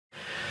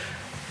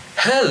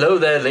Hello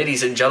there,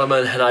 ladies and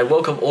gentlemen, and I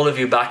welcome all of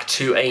you back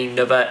to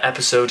another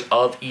episode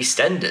of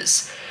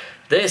Eastenders.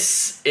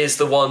 This is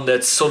the one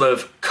that sort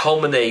of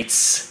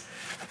culminates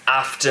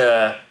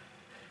after...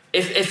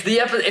 If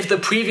the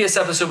previous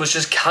episode was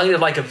just kind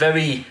of like a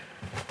very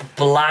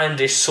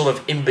blandish sort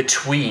of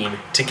in-between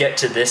to get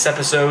to this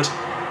episode,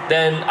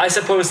 then I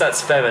suppose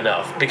that's fair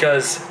enough,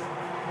 because...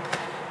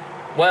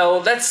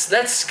 Well, let's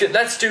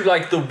do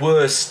like the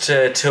worst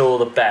till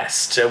the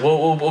best.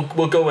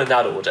 We'll go in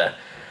that order.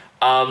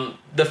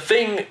 The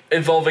thing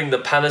involving the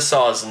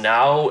Panesars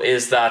now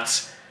is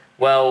that,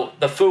 well,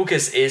 the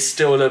focus is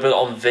still a little bit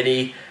on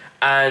Vinny,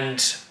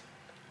 and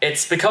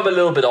it's become a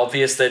little bit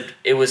obvious that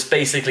it was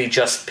basically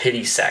just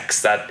pity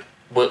sex that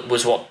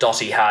was what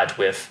Dottie had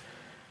with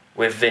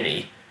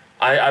Vinny.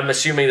 I'm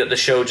assuming that the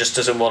show just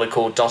doesn't want to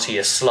call Dottie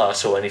a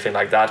slut or anything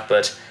like that,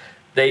 but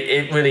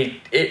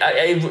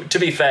to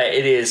be fair,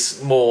 it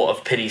is more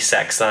of pity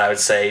sex than I would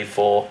say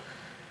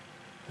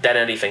than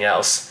anything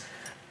else.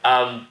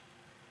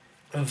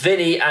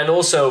 Vinny, and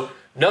also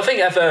nothing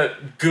ever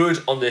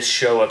good on this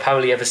show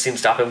apparently ever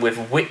seems to happen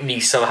with Whitney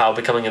somehow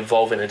becoming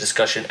involved in a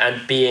discussion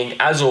and being,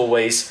 as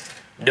always,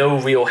 no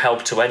real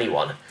help to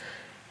anyone.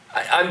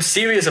 I'm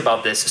serious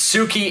about this.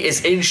 Suki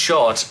is in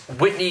shot.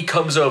 Whitney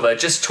comes over,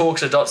 just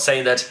talks to Dot,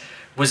 saying that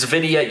was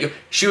Vinny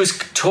she was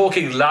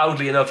talking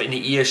loudly enough in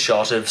the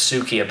earshot of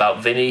Suki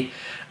about Vinny,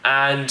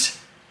 and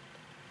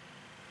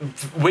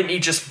Whitney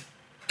just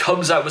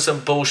comes out with some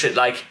bullshit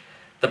like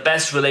the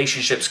best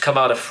relationships come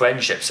out of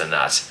friendships and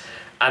that.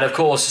 And of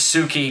course,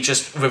 Suki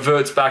just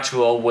reverts back to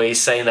her old ways,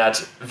 saying that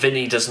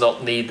Vinny does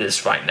not need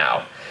this right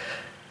now.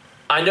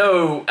 I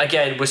know,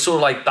 again, we're sort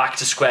of like back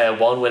to square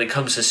one when it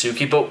comes to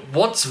Suki, but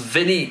what's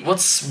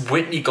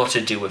Whitney got to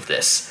do with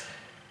this?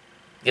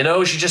 You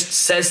know, she just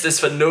says this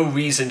for no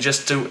reason,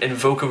 just to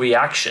invoke a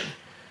reaction.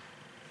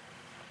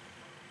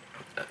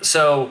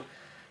 So,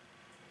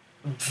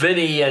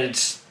 Vinny and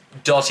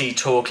Dottie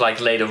talk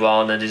like later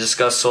on, and they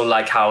discuss sort of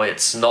like how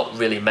it's not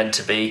really meant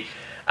to be,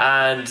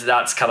 and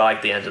that's kind of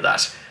like the end of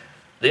that.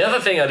 The other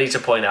thing I need to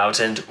point out,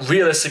 and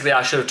realistically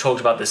I should have talked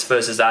about this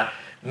first, is that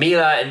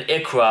Mila and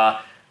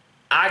Ikra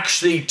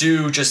actually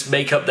do just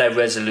make up their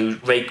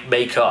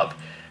makeup.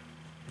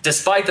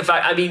 Despite the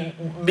fact, I mean,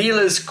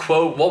 Mila's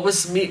quote, what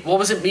was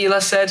it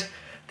Mila said?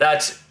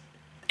 That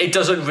it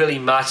doesn't really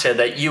matter,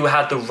 that you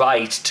had the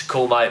right to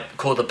call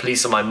the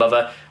police on my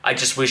mother. I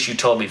just wish you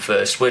told me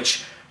first.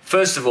 Which,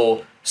 first of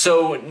all,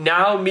 so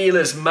now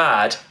Mila's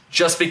mad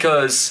just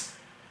because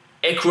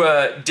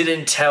Ikra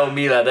didn't tell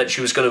Mila that she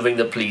was going to ring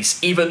the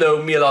police, even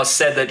though Mila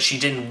said that she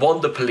didn't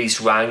want the police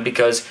rang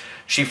because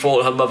she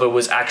thought her mother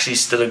was actually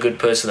still a good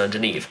person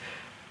underneath.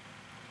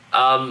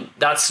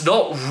 That's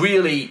not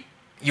really...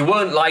 You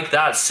weren't like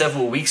that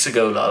several weeks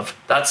ago, love.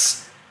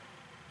 That's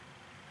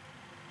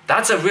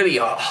a really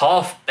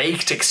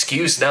half-baked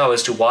excuse now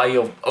as to why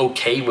you're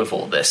okay with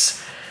all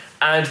this.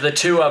 And the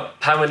two are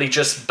apparently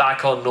just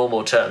back on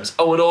normal terms.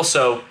 Oh, and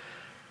also,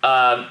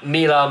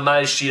 Mila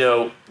managed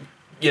to,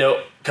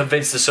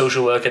 convince the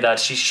social worker that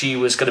she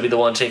was going to be the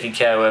one taking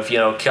care of,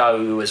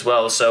 Kaoru as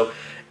well. So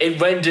it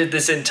rendered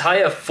this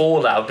entire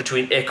fallout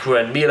between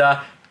Ikra and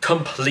Mila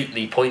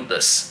completely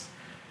pointless.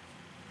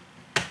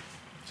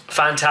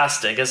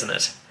 Fantastic, isn't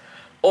it?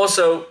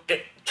 Also,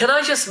 can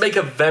I just make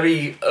a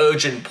very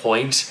urgent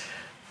point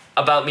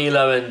about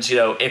Mila and,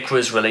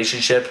 Ikra's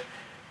relationship?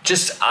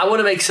 I want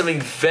to make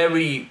something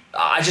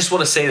I just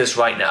want to say this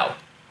right now.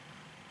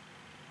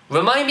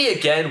 Remind me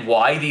again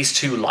why these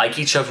two like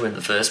each other in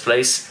the first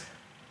place.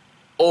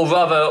 Or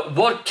rather,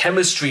 what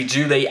chemistry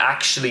do they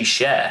actually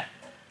share?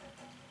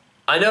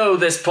 I know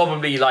there's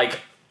probably,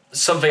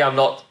 something I'm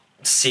not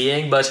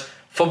seeing, but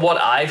from what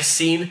I've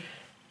seen,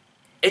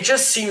 it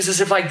just seems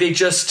as if, they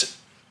just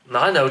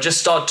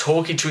start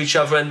talking to each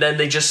other, and then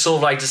they just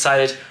sort of,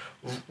 decided,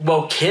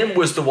 well, Kim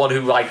was the one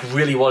who,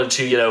 really wanted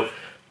to,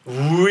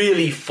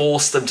 really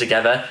force them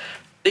together.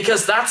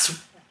 Because that's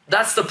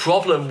the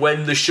problem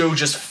when the show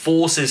just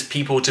forces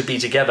people to be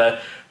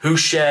together who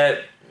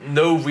share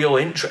no real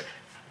interest.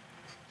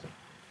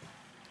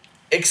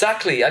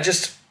 Exactly, I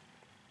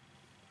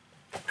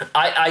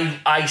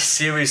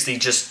seriously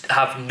just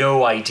have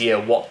no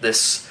idea why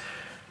this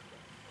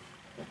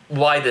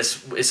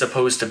is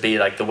supposed to be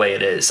the way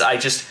it is. I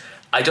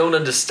don't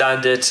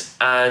understand it,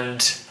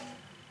 and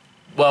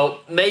well,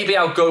 maybe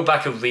I'll go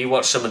back and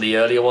rewatch some of the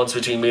earlier ones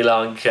between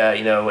Mila and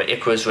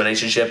Ikra's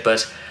relationship,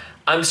 but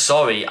I'm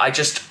sorry, I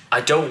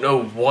don't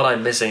know what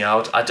I'm missing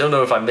out. I don't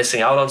know if I'm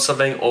missing out on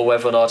something or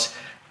whether or not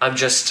I'm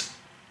just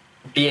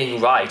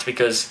being right,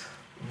 because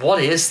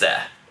what is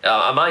there?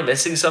 Am I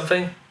missing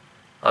something?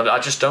 I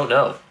just don't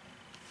know.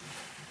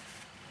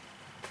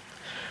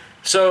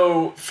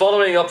 So,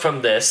 following up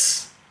from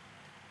this,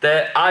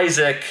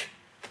 Isaac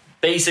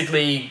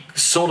basically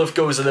sort of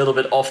goes a little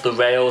bit off the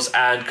rails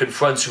and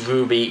confronts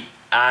Ruby,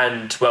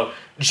 and, well,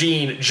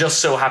 Jean just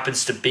so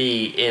happens to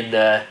be in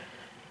the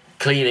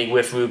cleaning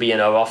with Ruby in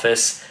her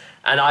office,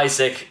 and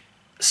Isaac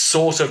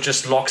sort of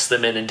just locks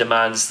them in and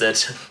demands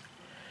that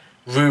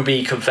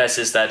Ruby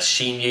confesses that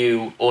she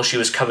knew or she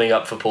was coming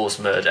up for Paul's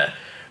murder,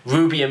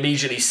 Ruby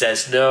immediately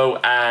says no,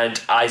 and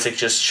Isaac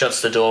just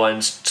shuts the door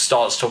and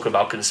starts talking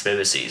about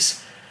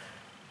conspiracies.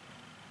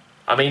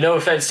 I mean, no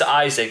offense to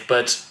Isaac,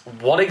 but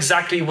what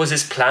exactly was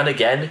his plan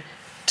again?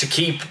 To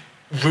keep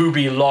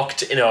Ruby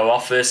locked in her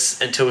office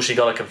until she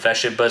got a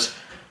confession, but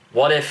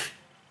what if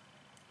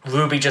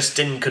Ruby just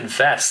didn't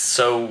confess?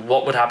 So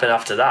what would happen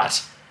after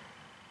that?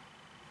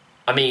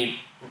 I mean,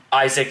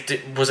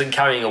 Isaac wasn't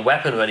carrying a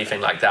weapon or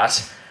anything like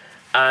that.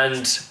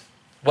 And,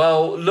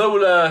 well,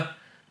 Lola...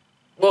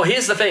 Well,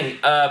 here's the thing.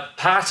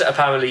 Pat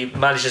apparently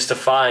manages to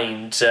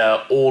find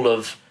all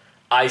of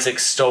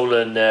Isaac's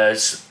stolen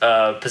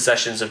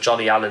possessions of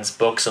Johnny Allen's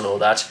books and all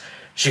that.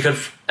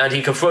 And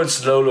he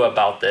confronts Lola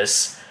about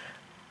this.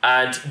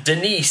 And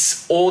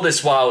Denise, all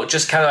this while,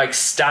 just kind of like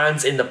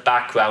stands in the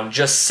background,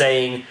 just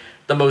saying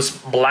the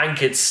most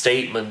blanket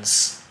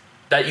statements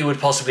that you would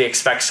possibly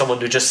expect someone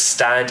to just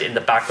stand in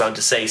the background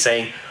to say,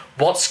 saying,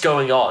 what's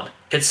going on?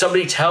 Can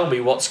somebody tell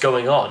me what's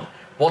going on?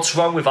 What's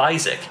wrong with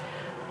Isaac?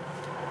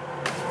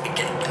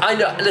 I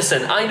know.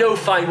 Listen, I know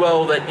fine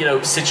well that, you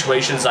know,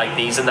 situations like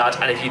these and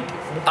that, and if you,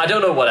 I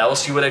don't know what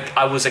else you would.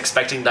 I was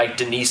expecting like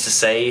Denise to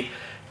say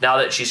now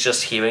that she's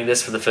just hearing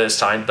this for the first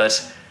time,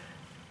 but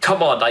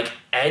come on, like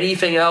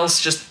anything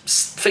else.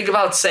 Just think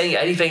about saying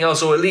anything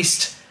else, or at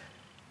least,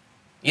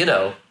 you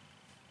know.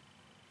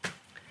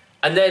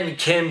 And then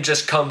Kim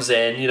just comes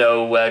in, you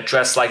know,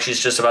 dressed like she's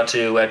just about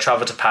to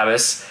travel to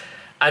Paris,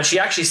 and she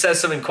actually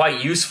says something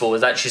quite useful. Is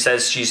that she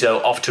says she's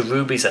off to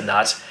Ruby's and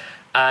that.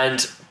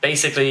 And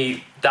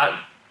basically, that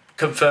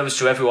confirms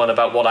to everyone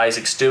about what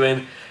Isaac's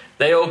doing.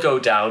 They all go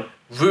down.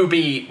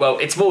 Ruby, well,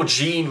 it's more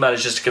Jean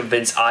manages to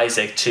convince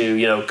Isaac to,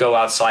 you know, go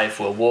outside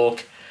for a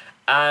walk.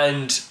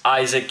 And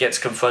Isaac gets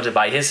confronted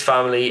by his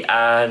family,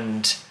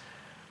 and,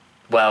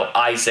 well,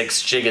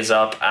 Isaac's jig is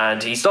up,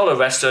 and he's not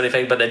arrested or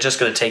anything, but they're just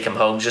going to take him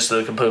home just so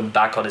they can put him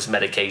back on his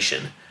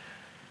medication.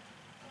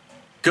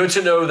 Good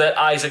to know that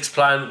Isaac's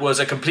plan was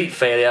a complete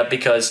failure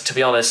because, to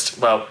be honest,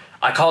 well,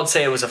 I can't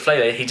say it was a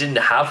failure. He didn't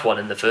have one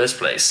in the first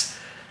place.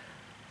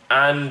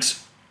 And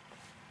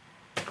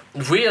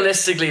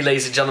realistically,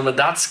 ladies and gentlemen,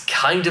 that's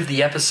kind of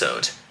the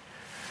episode.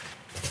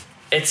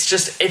 It's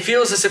just, it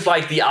feels as if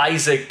like the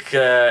Isaac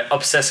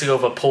obsessing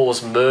over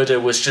Paul's murder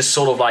was just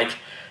sort of like,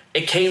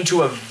 it came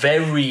to a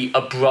very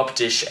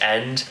abrupt-ish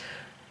end.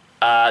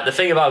 The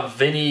thing about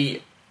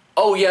Vinny,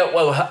 oh yeah,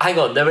 well, hang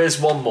on, there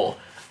is one more.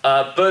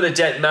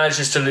 Bernadette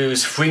manages to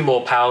lose 3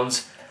 more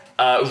pounds.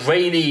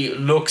 Rainey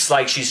looks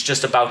like she's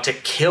just about to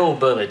kill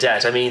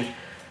Bernadette. I mean,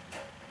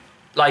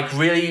 like,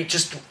 really,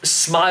 just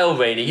smile,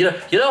 Rainey. You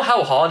know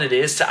how hard it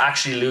is to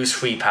actually lose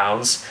 3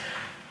 pounds?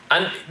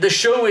 And the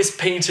show is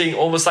painting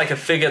almost like a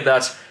figure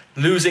that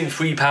losing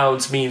 3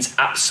 pounds means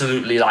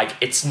absolutely, like,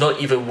 it's not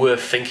even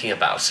worth thinking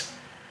about.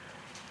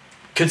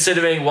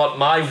 Considering what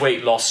my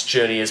weight loss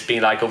journey has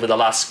been like over the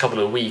last couple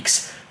of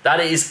weeks, that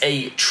is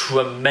a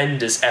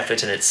tremendous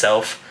effort in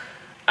itself.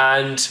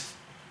 And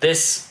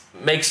this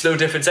makes no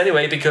difference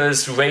anyway,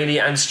 because Rainey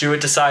and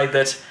Stuart decide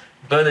that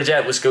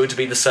Bernadette was going to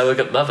be the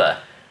surrogate mother.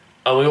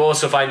 And we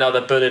also find out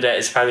that Bernadette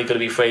is apparently going to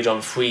be freed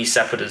on 3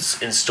 separate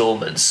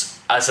installments,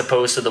 as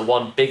opposed to the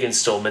one big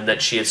installment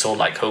that she had sort of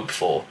like hoped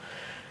for.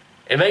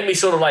 It made me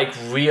sort of like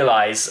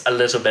realize a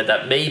little bit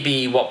that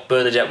maybe what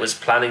Bernadette was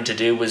planning to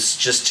do was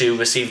just to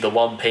receive the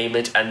one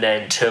payment and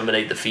then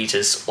terminate the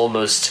fetus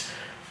almost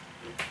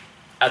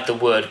at the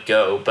word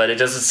go, but it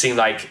doesn't seem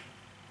like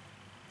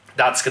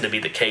that's going to be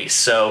the case.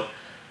 So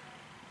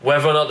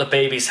whether or not the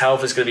baby's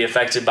health is going to be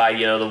affected by,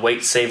 you know, the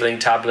weight-saving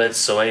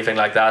tablets or anything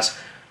like that,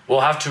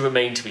 will have to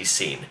remain to be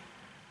seen.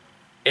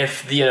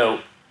 If, you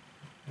know,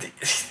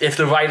 if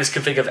the writers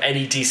can think of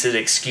any decent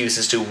excuse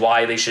as to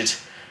why they should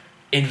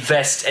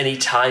invest any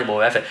time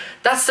or effort.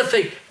 That's the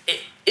thing.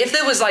 If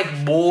there was, like,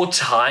 more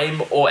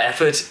time or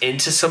effort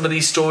into some of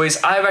these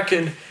stories, I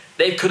reckon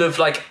they could have,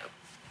 like,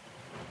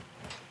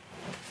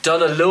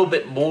 done a little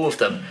bit more of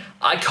them.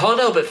 I can't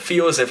help but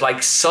feel as if,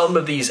 like, some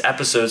of these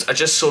episodes are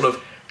just sort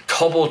of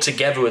cobbled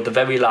together at the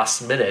very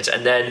last minute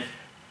and then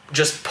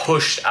just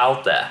pushed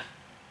out there.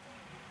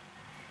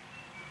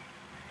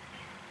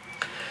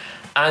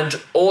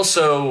 And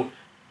also,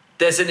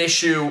 there's an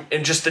issue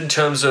in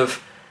terms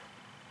of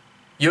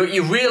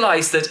you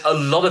realize that a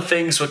lot of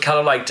things were kind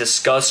of like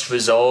discussed,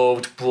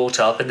 resolved,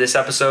 brought up in this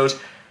episode,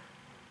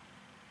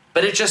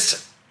 but it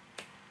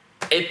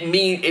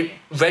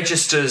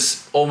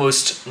registers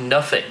almost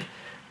nothing,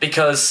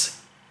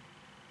 because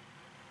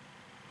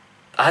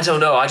I don't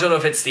know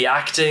if it's the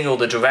acting or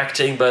the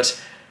directing, but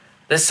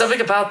there's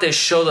something about this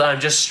show that I'm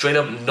just straight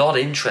up not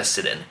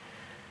interested in.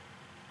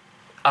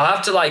 I'll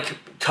have to like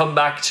come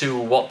back to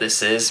what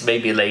this is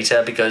maybe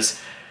later,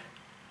 because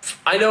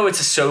I know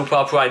it's a soap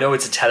opera, I know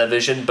it's a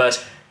television,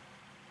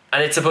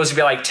 and it's supposed to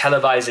be like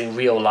televising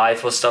real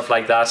life or stuff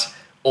like that,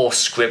 or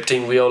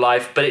scripting real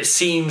life, but it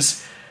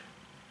seems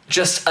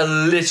just a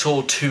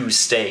little too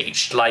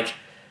staged. Like,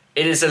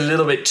 it is a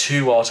little bit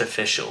too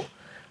artificial.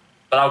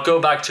 But I'll go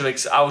back to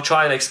I'll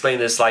try and explain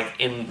this like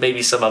in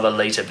maybe some other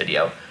later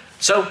video.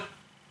 So,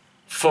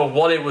 for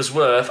what it was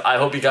worth, I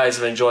hope you guys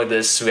have enjoyed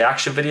this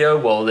reaction video,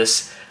 well,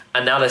 this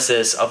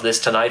analysis of this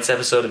tonight's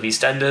episode of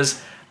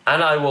EastEnders,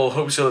 and I will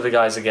hope to see all of you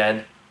guys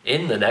again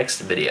in the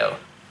next video.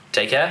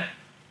 Take care.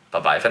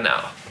 Bye-bye for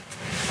now.